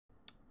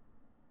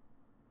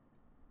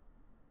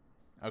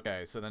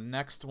Okay, so the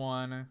next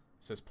one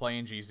says play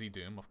in GZ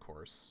Doom, of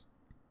course.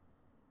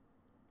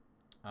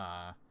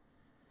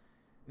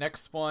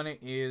 Next one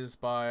is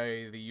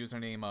by the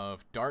username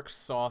of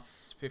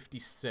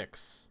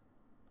darksauce56.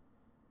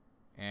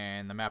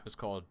 And the map is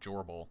called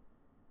Jorbel.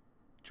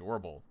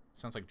 Jorbel.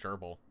 Sounds like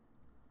gerbil.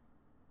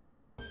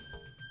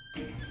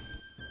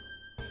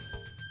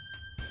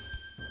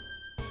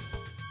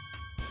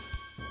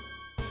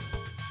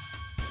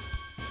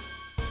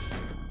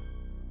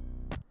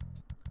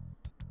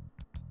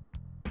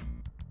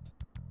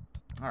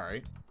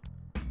 Alright.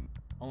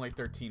 Only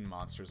 13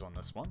 monsters on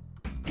this one.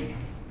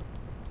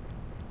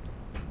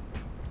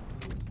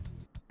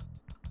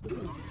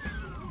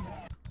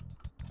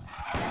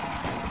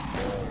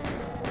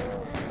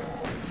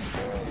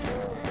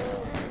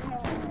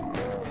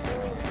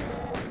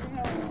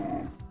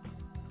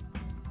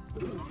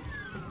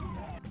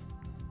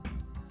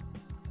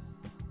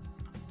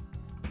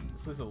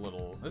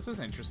 This is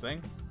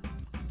interesting.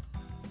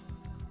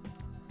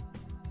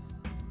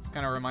 This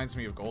kind of reminds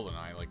me of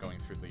GoldenEye, like going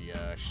through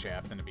the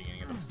shaft in the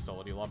beginning of the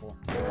facility level.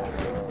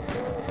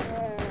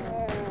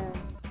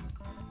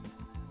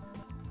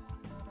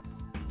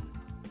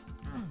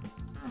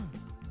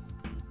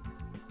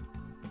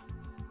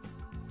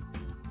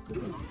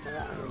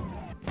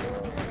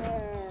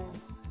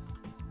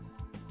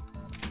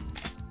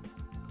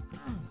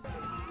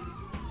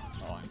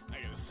 Hold on,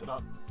 I gotta sit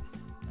up.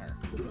 There.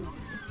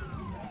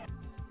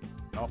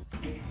 Oh.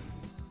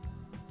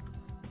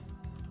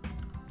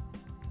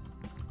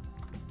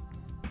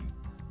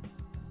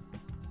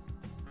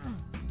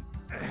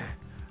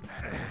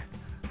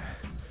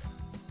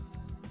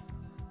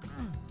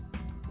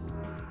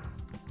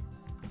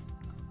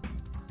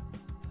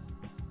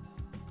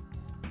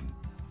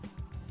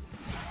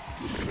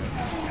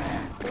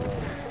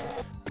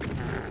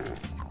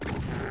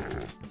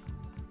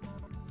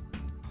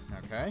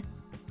 Okay.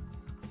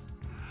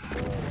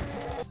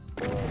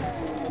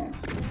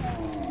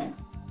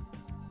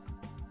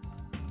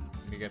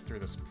 Let me get through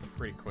this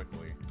pretty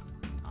quickly.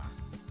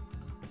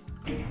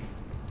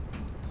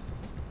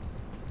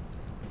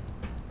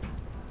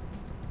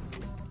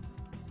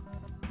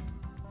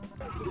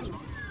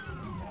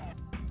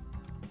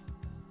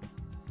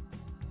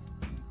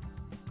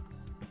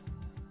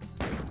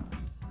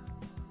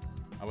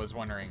 I was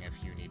wondering if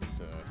you needed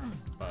to,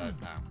 but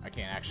no, I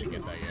can't actually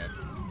get that yet.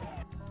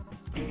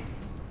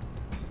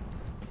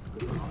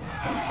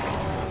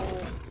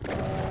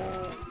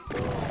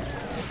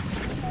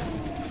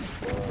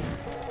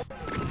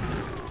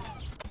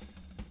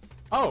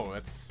 Oh,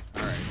 that's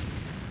alright.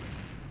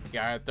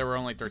 Yeah, there were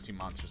only 13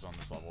 monsters on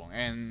this level,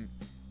 and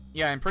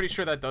yeah, I'm pretty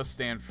sure that does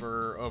stand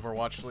for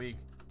Overwatch League.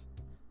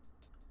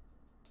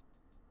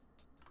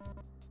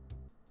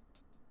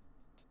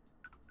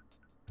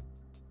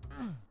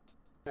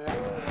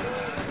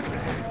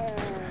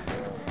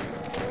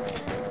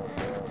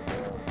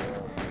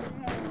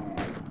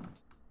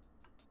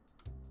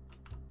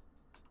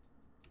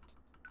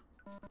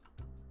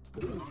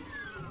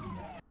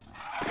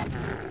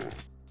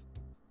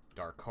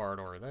 Dark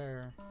corridor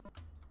there.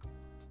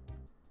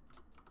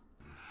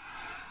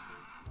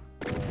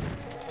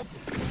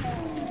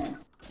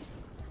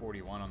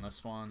 $41 on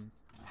this one.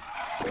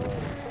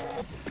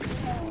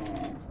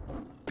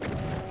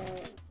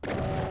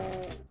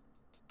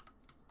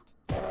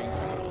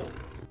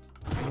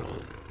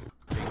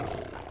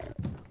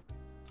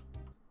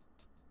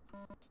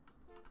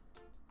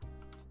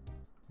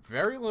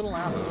 Very little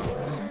ammo.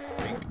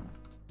 Pink.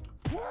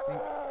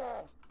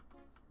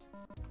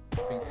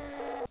 Pink.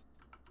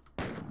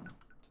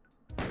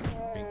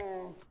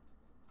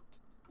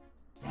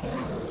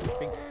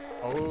 Bink.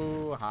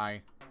 Oh,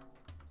 hi.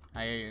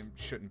 I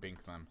shouldn't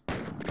bink them.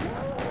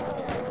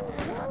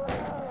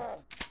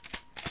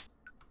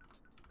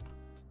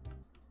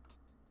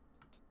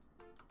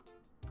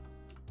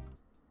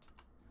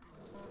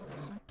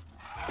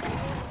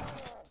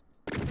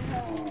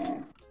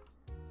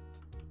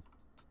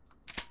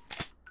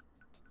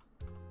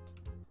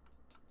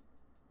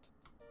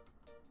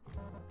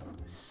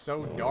 It's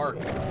so dark.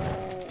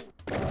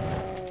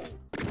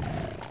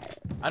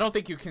 I don't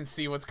think you can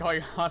see what's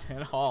going on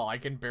at all. I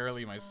can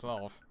barely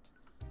myself.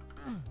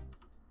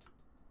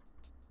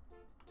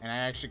 And I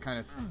actually kind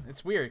of...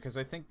 It's weird, because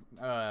I think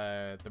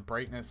the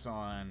brightness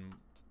on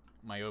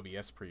my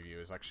OBS preview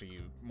is actually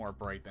more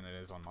bright than it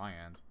is on my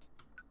end.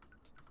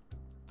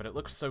 But it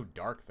looks so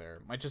dark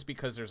there. Might just be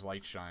because there's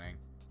light shining.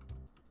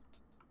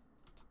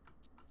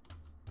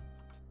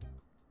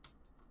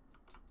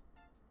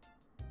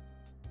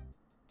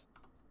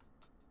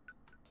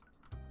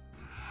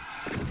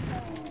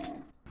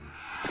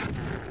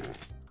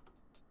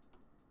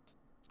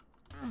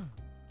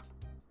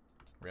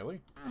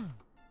 Really?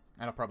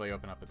 That'll probably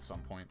open up at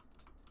some point.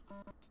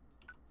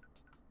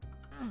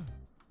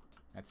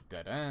 That's a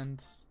dead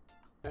end.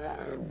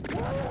 At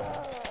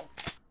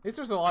least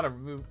there's a lot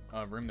of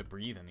room to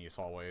breathe in these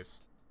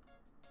hallways.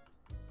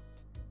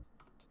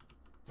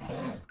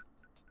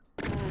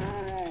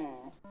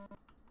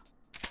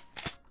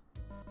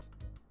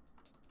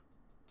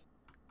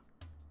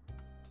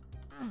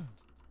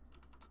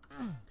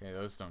 Okay,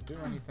 those don't do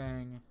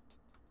anything.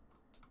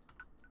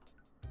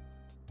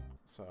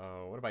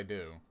 So, what do I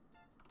do?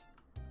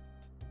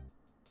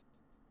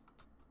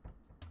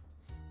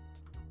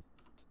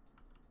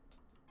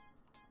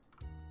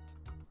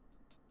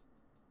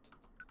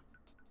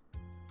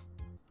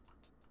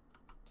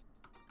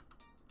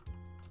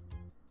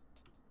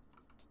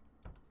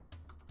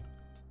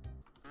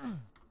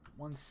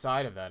 One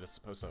side of that is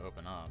supposed to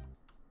open up.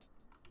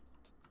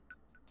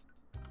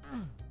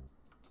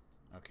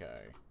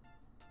 Okay.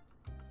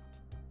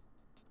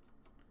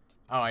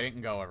 Oh, I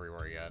didn't go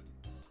everywhere yet.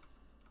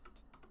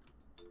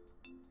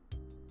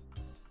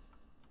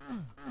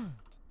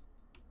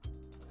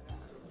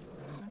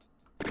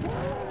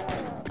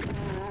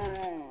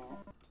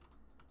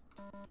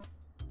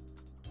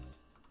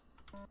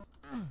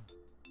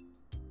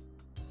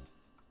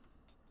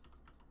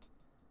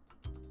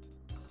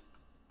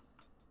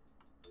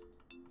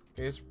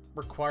 Okay, this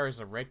requires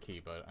a red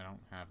key, but I don't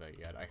have that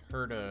yet. I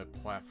heard a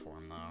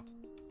platform, though.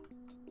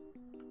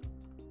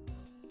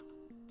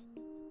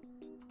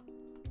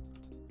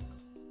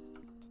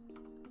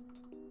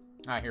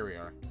 Ah, here we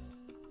are.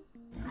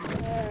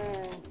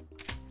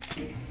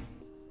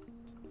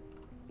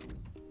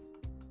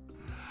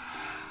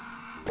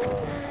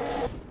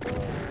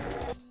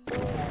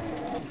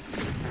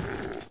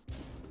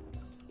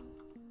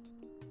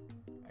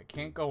 I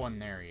can't go in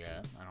there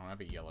yet. I don't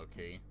have a yellow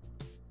key.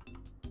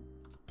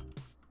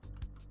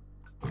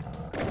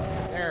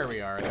 There we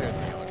are. There's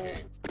the yellow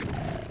key.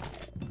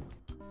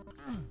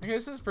 Okay,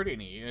 this is pretty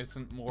neat. It's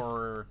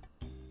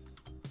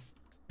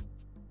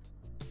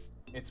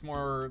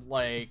more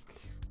like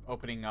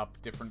opening up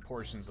different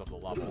portions of the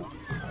level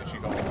as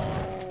you go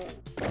along.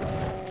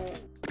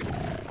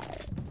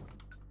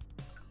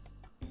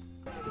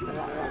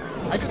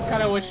 I just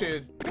kind of wish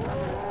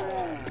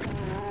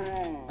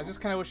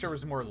there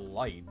was more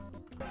light.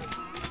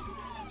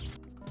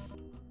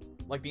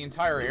 Like, the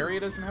entire area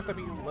doesn't have to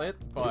be lit,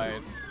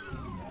 but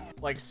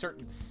like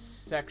certain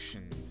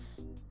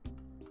sections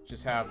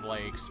just have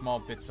like small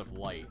bits of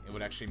light. It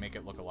would actually make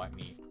it look a lot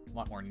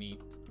more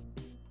neat.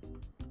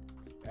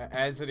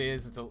 As it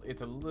is,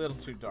 it's a little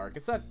too dark.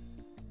 It's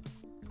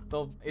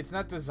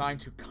not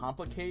designed too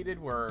complicated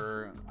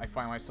where I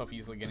find myself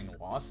easily getting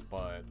lost,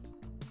 but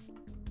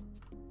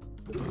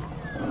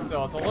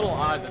still, it's a little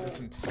odd that this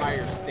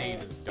entire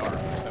stage is dark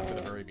except for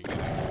the very beginning.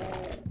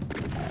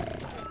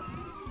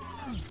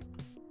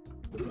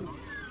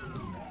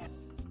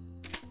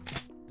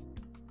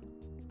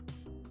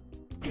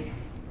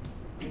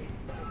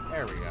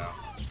 There we go.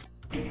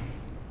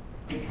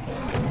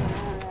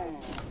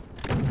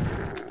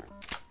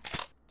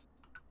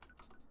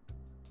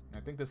 I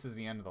think this is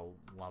the end of the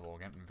level.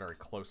 Getting very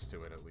close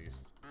to it, at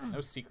least.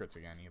 No secrets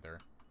again, either.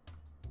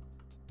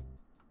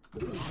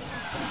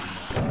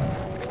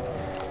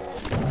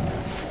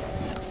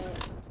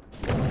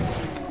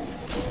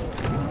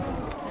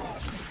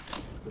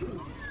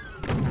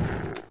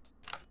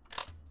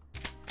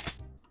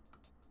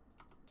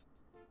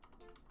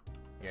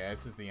 Yeah,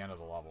 this is the end of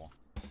the level.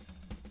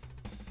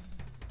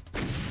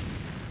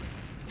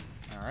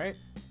 Alright.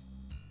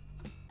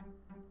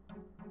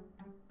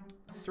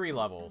 3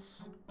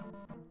 levels.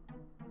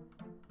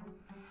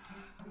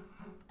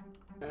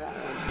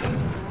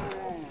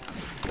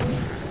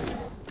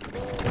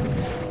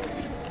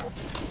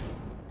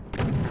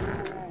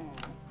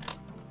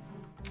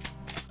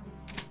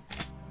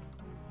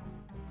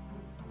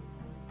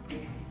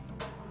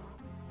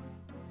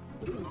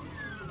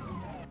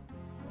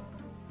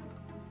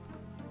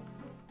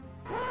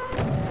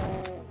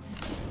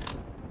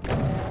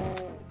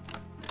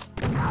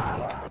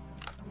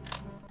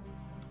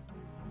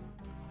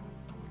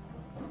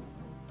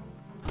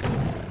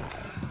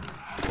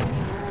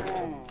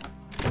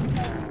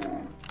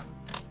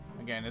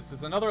 This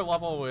is another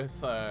level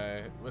with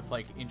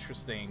like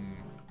interesting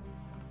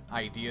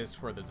ideas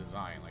for the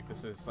design. Like,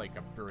 this is like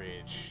a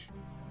bridge.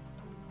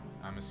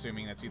 I'm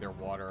assuming that's either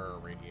water or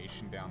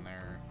radiation down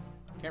there.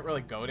 Can't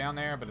really go down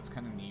there, but it's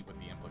kind of neat with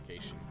the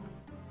implication.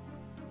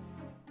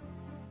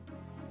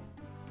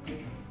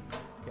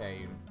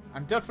 Okay,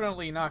 I'm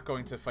definitely not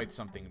going to fight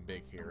something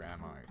big here,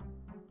 am I?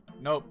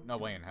 Nope, no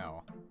way in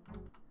hell.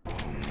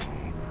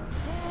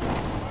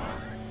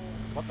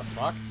 What the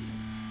fuck?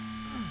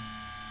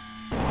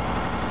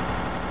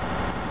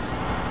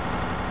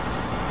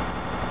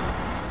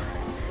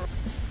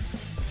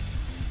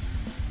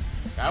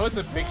 That was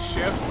a big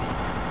shift.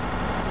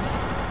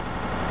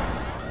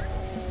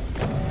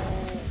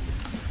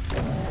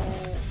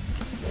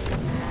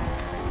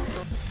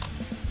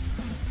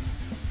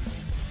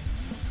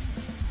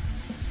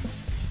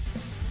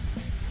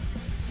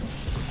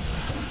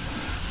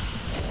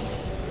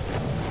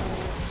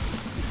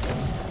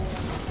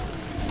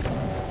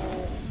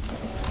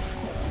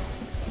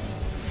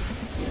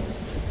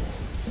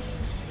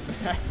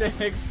 I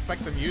didn't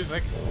expect the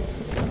music.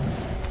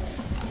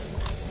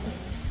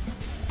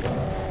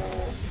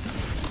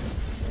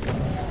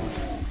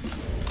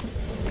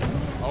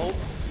 Oh.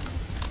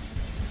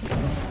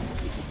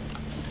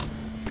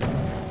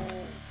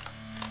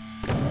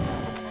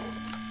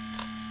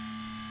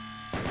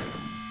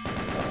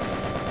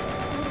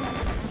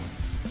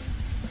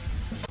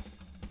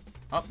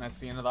 Oh, that's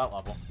the end of that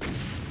level.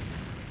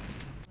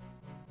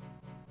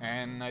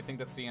 And I think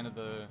that's the end of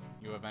the...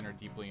 You have entered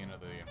deeply into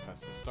the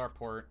infested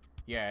starport.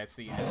 Yeah, it's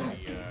the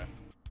end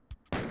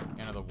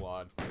of the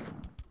WAD.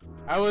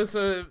 That was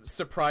a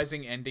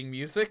surprising ending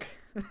music,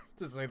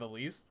 to say the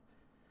least.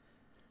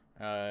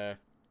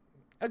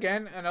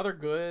 Again, another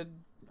good,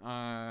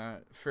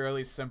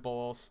 fairly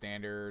simple,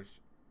 standard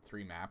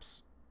 3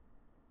 maps.